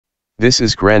This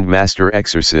is Grandmaster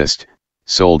Exorcist,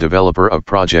 sole developer of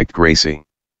Project Gracie.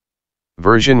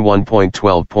 Version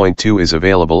 1.12.2 is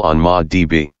available on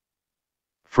ModDB.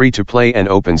 Free to play and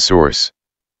open source.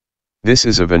 This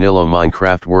is a vanilla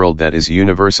Minecraft world that is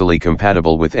universally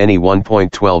compatible with any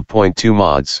 1.12.2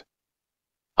 mods.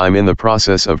 I'm in the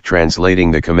process of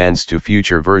translating the commands to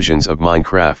future versions of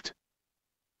Minecraft.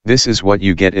 This is what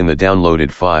you get in the downloaded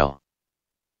file.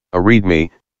 A README,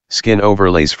 skin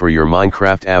overlays for your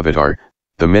Minecraft avatar,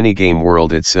 the minigame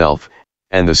world itself,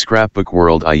 and the scrapbook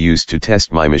world I used to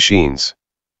test my machines.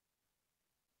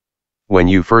 When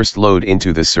you first load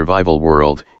into the survival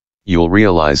world, you'll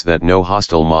realize that no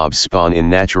hostile mobs spawn in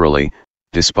naturally,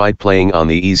 despite playing on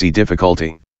the easy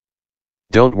difficulty.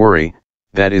 Don't worry,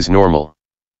 that is normal.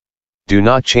 Do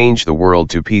not change the world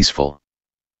to peaceful.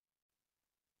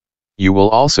 You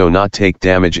will also not take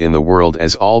damage in the world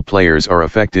as all players are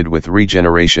affected with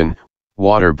regeneration,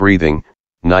 water breathing,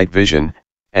 night vision,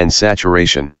 and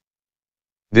saturation.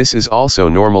 This is also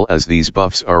normal as these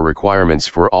buffs are requirements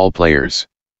for all players.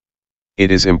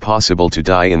 It is impossible to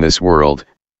die in this world,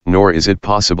 nor is it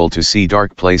possible to see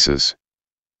dark places.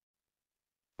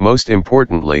 Most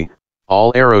importantly,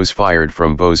 all arrows fired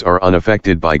from bows are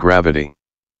unaffected by gravity.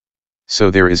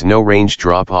 So there is no range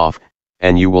drop-off,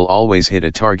 and you will always hit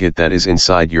a target that is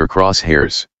inside your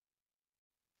crosshairs.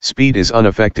 Speed is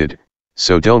unaffected,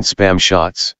 so don't spam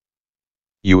shots.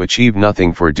 You achieve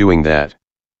nothing for doing that.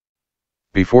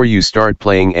 Before you start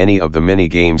playing any of the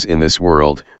mini-games in this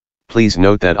world, please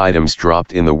note that items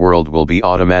dropped in the world will be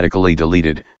automatically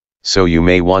deleted, so you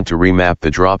may want to remap the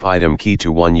drop item key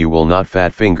to one you will not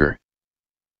fat finger.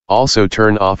 Also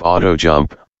turn off auto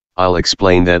jump, I'll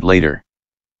explain that later.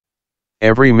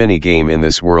 Every minigame in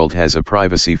this world has a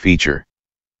privacy feature.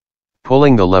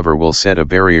 Pulling the lever will set a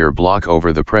barrier block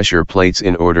over the pressure plates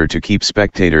in order to keep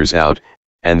spectators out,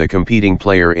 and the competing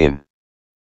player in.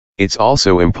 It's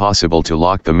also impossible to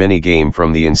lock the minigame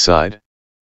from the inside.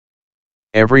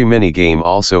 Every minigame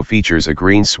also features a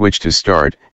green switch to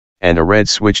start, and a red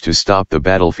switch to stop the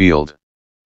battlefield.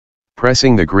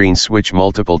 Pressing the green switch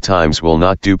multiple times will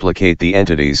not duplicate the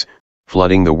entities,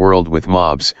 flooding the world with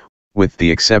mobs, with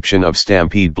the exception of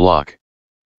Stampede Block.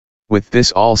 With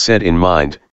this all set in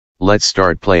mind, let's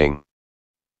start playing.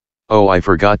 Oh, I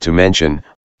forgot to mention,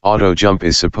 auto jump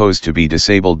is supposed to be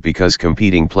disabled because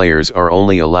competing players are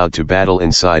only allowed to battle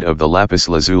inside of the lapis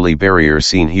lazuli barrier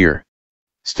seen here.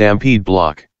 Stampede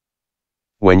Block.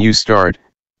 When you start,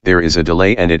 there is a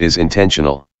delay and it is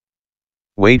intentional.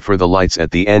 Wait for the lights at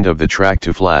the end of the track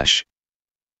to flash.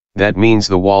 That means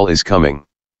the wall is coming.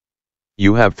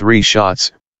 You have 3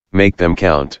 shots, make them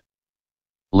count.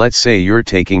 Let's say you're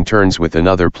taking turns with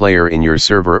another player in your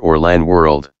server or LAN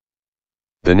world.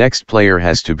 The next player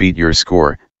has to beat your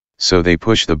score, so they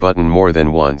push the button more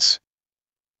than once.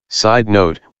 Side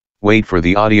note, wait for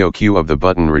the audio cue of the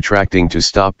button retracting to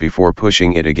stop before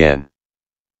pushing it again.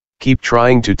 Keep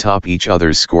trying to top each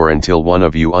other's score until one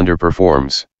of you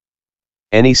underperforms.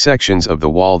 Any sections of the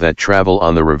wall that travel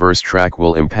on the reverse track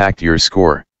will impact your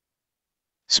score.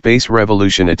 Space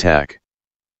Revolution Attack.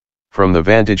 From the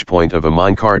vantage point of a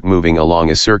minecart moving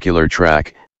along a circular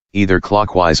track, either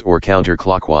clockwise or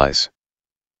counterclockwise.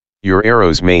 Your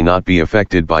arrows may not be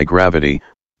affected by gravity,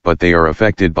 but they are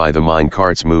affected by the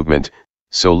minecart's movement,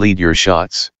 so lead your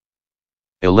shots.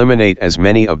 Eliminate as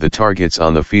many of the targets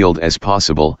on the field as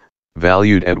possible,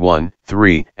 valued at 1,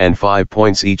 3, and 5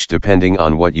 points each depending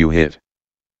on what you hit.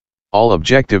 All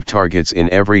objective targets in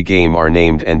every game are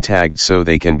named and tagged so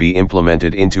they can be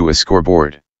implemented into a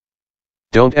scoreboard.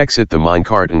 Don't exit the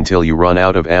minecart until you run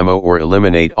out of ammo or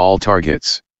eliminate all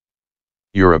targets.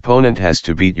 Your opponent has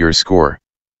to beat your score.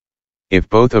 If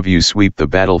both of you sweep the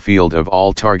battlefield of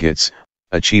all targets,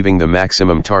 achieving the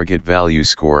maximum target value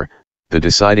score, the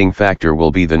deciding factor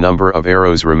will be the number of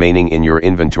arrows remaining in your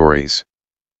inventories.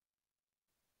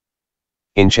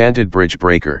 Enchanted Bridge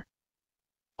Breaker.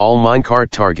 All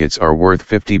minecart targets are worth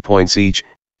 50 points each,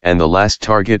 and the last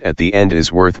target at the end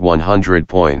is worth 100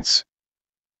 points.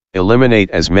 Eliminate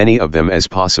as many of them as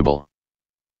possible.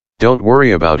 Don't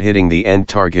worry about hitting the end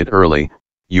target early,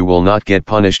 you will not get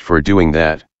punished for doing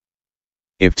that.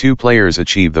 If 2 players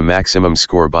achieve the maximum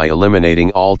score by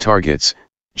eliminating all targets,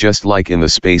 just like in the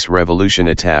Space Revolution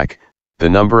Attack, the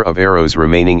number of arrows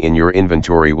remaining in your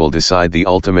inventory will decide the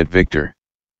ultimate victor.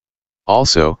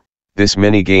 Also, this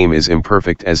minigame is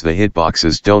imperfect as the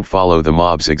hitboxes don't follow the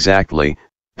mobs exactly.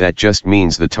 That just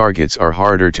means the targets are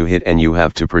harder to hit and you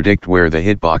have to predict where the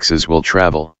hitboxes will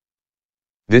travel.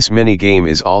 This minigame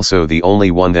is also the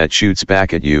only one that shoots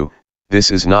back at you. This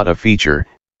is not a feature,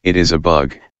 it is a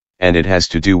bug, and it has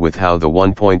to do with how the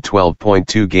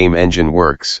 1.12.2 game engine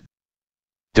works.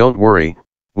 Don't worry,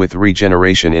 with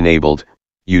regeneration enabled,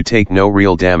 you take no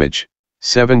real damage.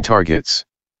 7 targets.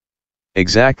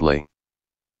 Exactly.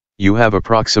 You have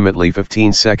approximately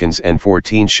 15 seconds and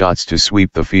 14 shots to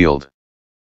sweep the field.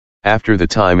 After the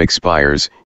time expires,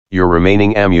 your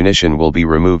remaining ammunition will be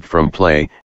removed from play,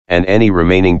 and any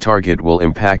remaining target will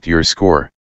impact your score.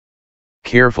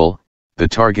 Careful, the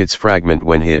targets fragment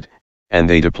when hit, and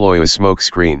they deploy a smoke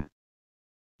screen.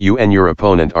 You and your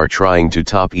opponent are trying to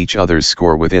top each other's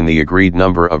score within the agreed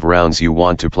number of rounds you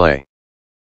want to play.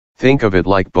 Think of it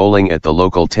like bowling at the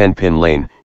local 10-pin lane.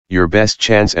 Your best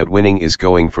chance at winning is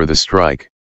going for the strike.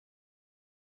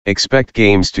 Expect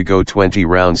games to go 20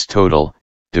 rounds total,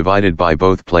 divided by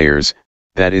both players,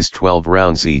 that is 12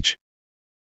 rounds each.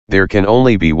 There can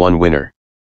only be one winner.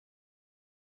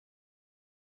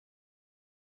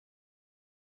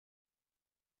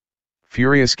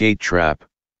 Furious Gate Trap.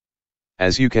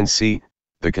 As you can see,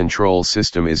 the control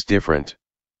system is different.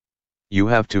 You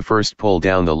have to first pull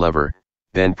down the lever,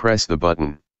 then press the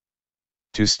button.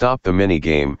 To stop the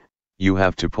minigame, you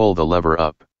have to pull the lever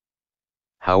up.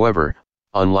 However,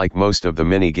 unlike most of the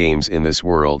minigames in this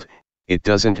world, it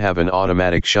doesn't have an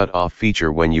automatic shut-off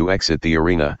feature when you exit the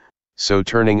arena, so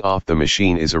turning off the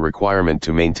machine is a requirement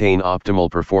to maintain optimal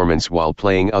performance while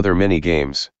playing other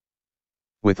minigames.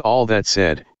 With all that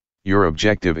said, your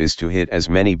objective is to hit as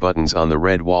many buttons on the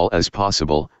red wall as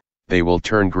possible. They will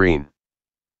turn green.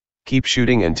 Keep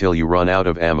shooting until you run out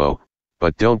of ammo,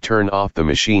 but don't turn off the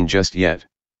machine just yet.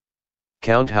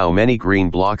 Count how many green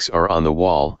blocks are on the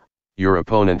wall. Your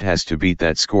opponent has to beat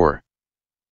that score.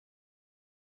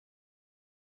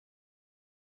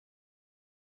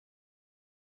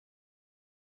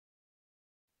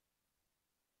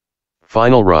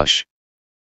 Final rush.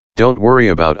 Don't worry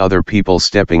about other people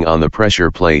stepping on the pressure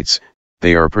plates,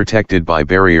 they are protected by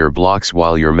barrier blocks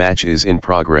while your match is in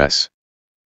progress.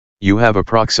 You have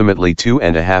approximately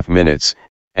 2.5 minutes,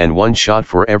 and 1 shot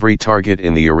for every target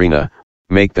in the arena.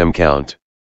 Make them count.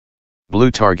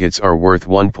 Blue targets are worth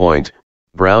 1 point,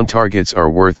 brown targets are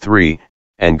worth 3,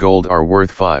 and gold are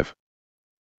worth 5.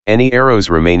 Any arrows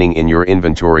remaining in your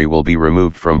inventory will be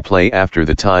removed from play after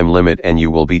the time limit and you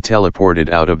will be teleported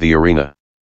out of the arena.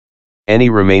 Any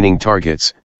remaining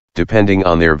targets, depending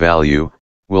on their value,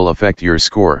 will affect your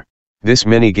score. This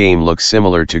minigame looks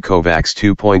similar to Kovacs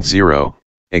 2.0,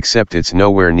 except it's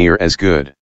nowhere near as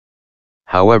good.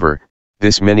 However,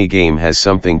 this minigame has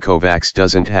something Kovacs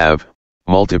doesn't have: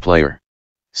 multiplayer.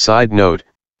 Side note,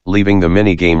 leaving the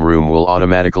minigame room will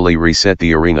automatically reset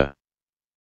the arena.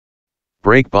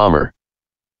 Break Bomber.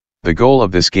 The goal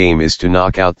of this game is to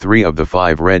knock out 3 of the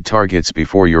 5 red targets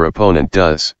before your opponent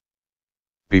does.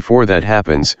 Before that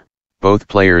happens, both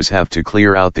players have to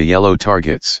clear out the yellow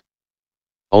targets.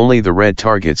 Only the red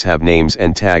targets have names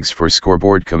and tags for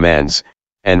scoreboard commands,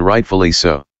 and rightfully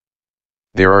so.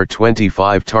 There are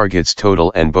 25 targets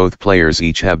total and both players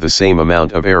each have the same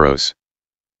amount of arrows.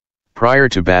 Prior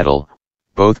to battle,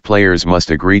 both players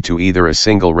must agree to either a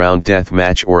single round death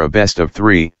match or a best of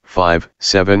 3, 5,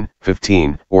 7,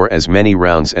 15, or as many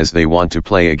rounds as they want to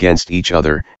play against each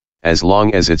other, as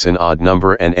long as it's an odd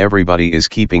number and everybody is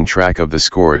keeping track of the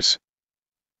scores.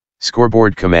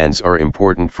 Scoreboard commands are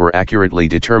important for accurately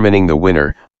determining the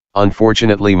winner.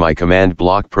 Unfortunately, my command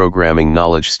block programming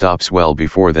knowledge stops well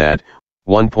before that.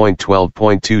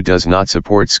 1.12.2 does not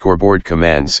support scoreboard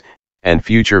commands, and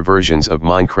future versions of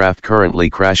Minecraft currently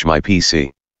crash my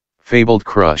PC. Fabled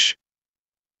Crush.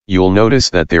 You'll notice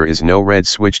that there is no red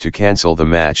switch to cancel the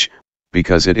match,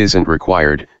 because it isn't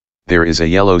required. There is a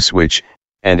yellow switch,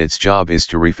 and its job is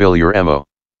to refill your ammo.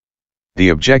 The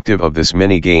objective of this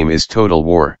minigame is Total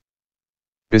War.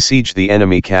 Besiege the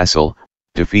enemy castle,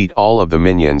 defeat all of the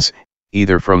minions,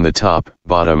 either from the top,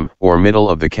 bottom, or middle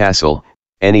of the castle,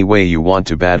 any way you want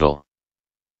to battle.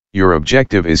 Your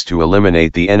objective is to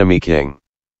eliminate the enemy king.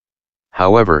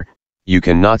 However, you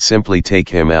cannot simply take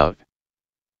him out.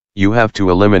 You have to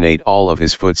eliminate all of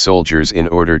his foot soldiers in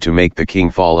order to make the king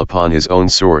fall upon his own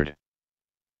sword.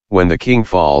 When the king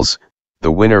falls,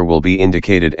 the winner will be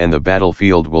indicated and the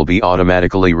battlefield will be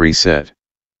automatically reset.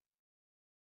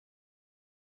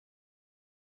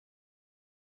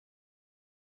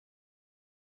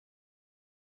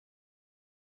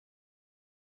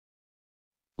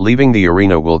 Leaving the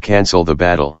arena will cancel the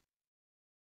battle.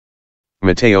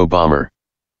 Mateo Bomber.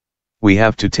 We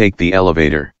have to take the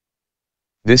elevator.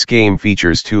 This game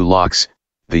features 2 locks,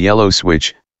 the yellow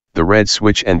switch, the red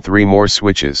switch and 3 more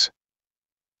switches.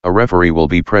 A referee will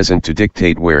be present to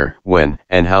dictate where, when,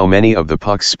 and how many of the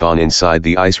pucks spawn inside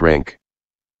the ice rink.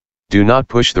 Do not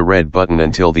push the red button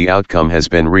until the outcome has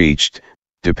been reached,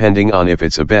 depending on if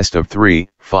it's a best of 3,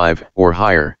 5, or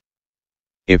higher.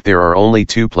 If there are only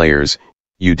 2 players,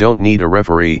 you don't need a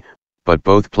referee, but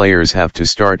both players have to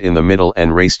start in the middle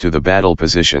and race to the battle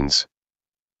positions.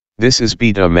 This is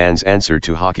beta man's answer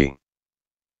to hockey.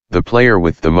 The player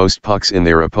with the most pucks in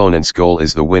their opponent's goal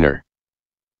is the winner.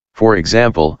 For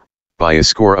example, by a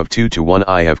score of 2-1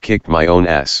 I have kicked my own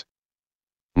ass.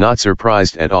 Not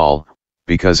surprised at all,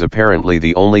 because apparently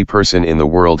the only person in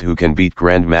the world who can beat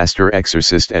Grandmaster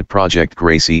Exorcist at Project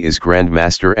Gracie is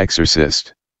Grandmaster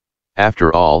Exorcist.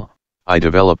 After all, I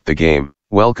developed the game.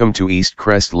 Welcome to East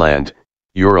Crest Land,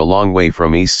 you're a long way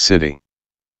from East City.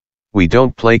 We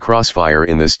don't play Crossfire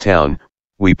in this town,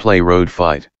 we play Road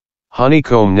Fight.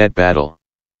 Honeycomb Net Battle.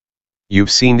 You've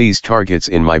seen these targets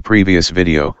in my previous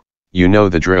video, you know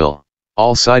the drill.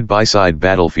 All side-by-side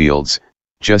battlefields,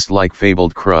 just like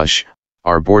Fabled Crush,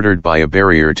 are bordered by a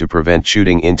barrier to prevent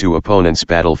shooting into opponents'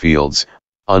 battlefields,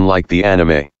 unlike the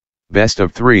anime. Best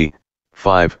of 3,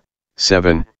 5,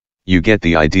 7, you get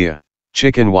the idea.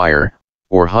 Chicken wire,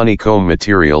 or honeycomb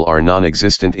material are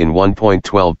non-existent in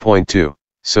 1.12.2,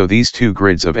 so these 2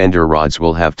 grids of ender rods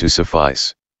will have to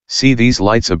suffice. See these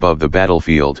lights above the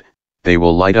battlefield, they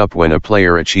will light up when a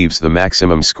player achieves the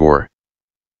maximum score.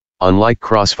 Unlike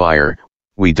Crossfire,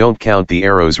 we don't count the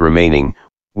arrows remaining,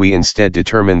 we instead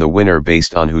determine the winner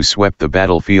based on who swept the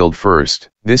battlefield first.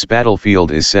 This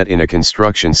battlefield is set in a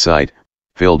construction site,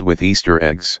 filled with Easter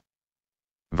eggs.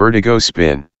 Vertigo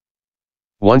spin.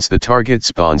 Once the target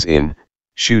spawns in,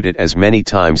 shoot it as many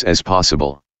times as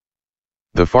possible.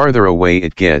 The farther away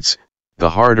it gets, the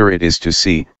harder it is to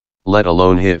see, let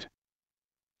alone hit.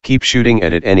 Keep shooting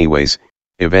at it anyways,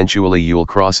 eventually you'll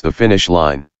cross the finish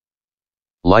line.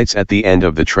 Lights at the end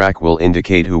of the track will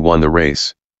indicate who won the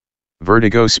race.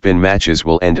 Vertigo spin matches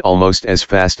will end almost as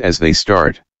fast as they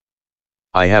start.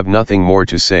 I have nothing more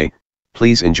to say,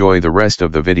 please enjoy the rest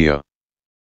of the video.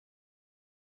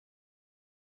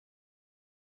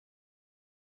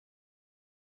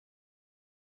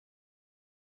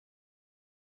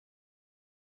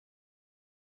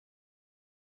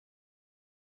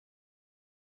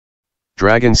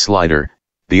 Dragon Slider,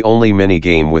 the only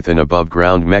minigame with an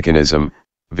above-ground mechanism,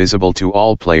 visible to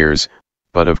all players,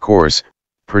 but of course,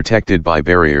 protected by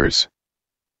barriers.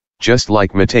 Just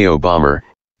like Mateo Bomber,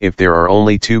 if there are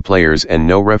only 2 players and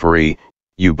no referee,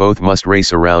 you both must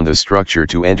race around the structure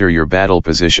to enter your battle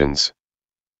positions.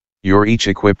 You're each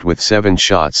equipped with 7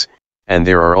 shots, and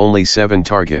there are only 7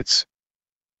 targets.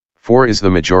 4 is the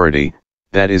majority,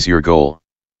 that is your goal.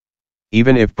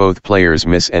 Even if both players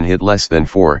miss and hit less than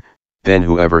 4, then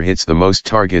whoever hits the most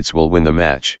targets will win the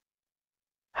match.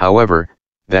 However,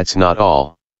 that's not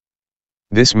all.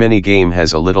 This minigame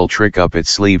has a little trick up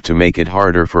its sleeve to make it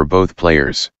harder for both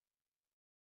players.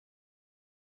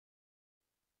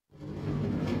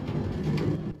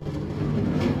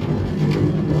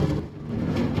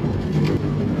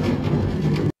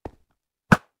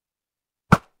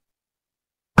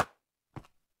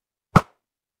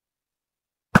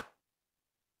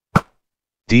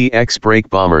 DX Brake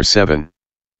Bomber 7.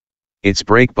 It's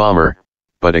Brake Bomber,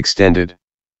 but extended.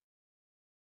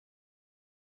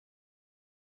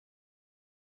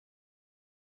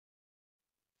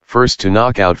 First to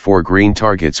knock out 4 green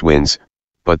targets wins,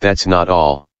 but that's not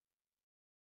all.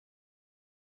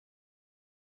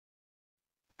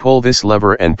 Pull this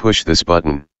lever and push this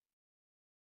button.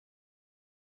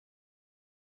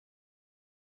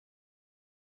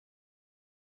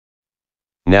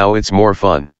 Now it's more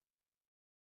fun.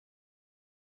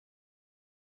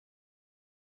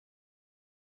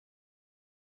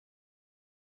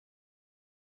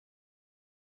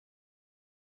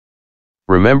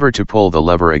 Remember to pull the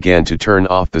lever again to turn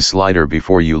off the slider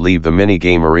before you leave the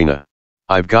minigame arena.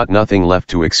 I've got nothing left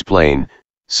to explain,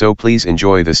 so please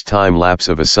enjoy this time lapse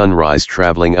of a sunrise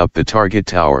traveling up the target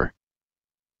tower.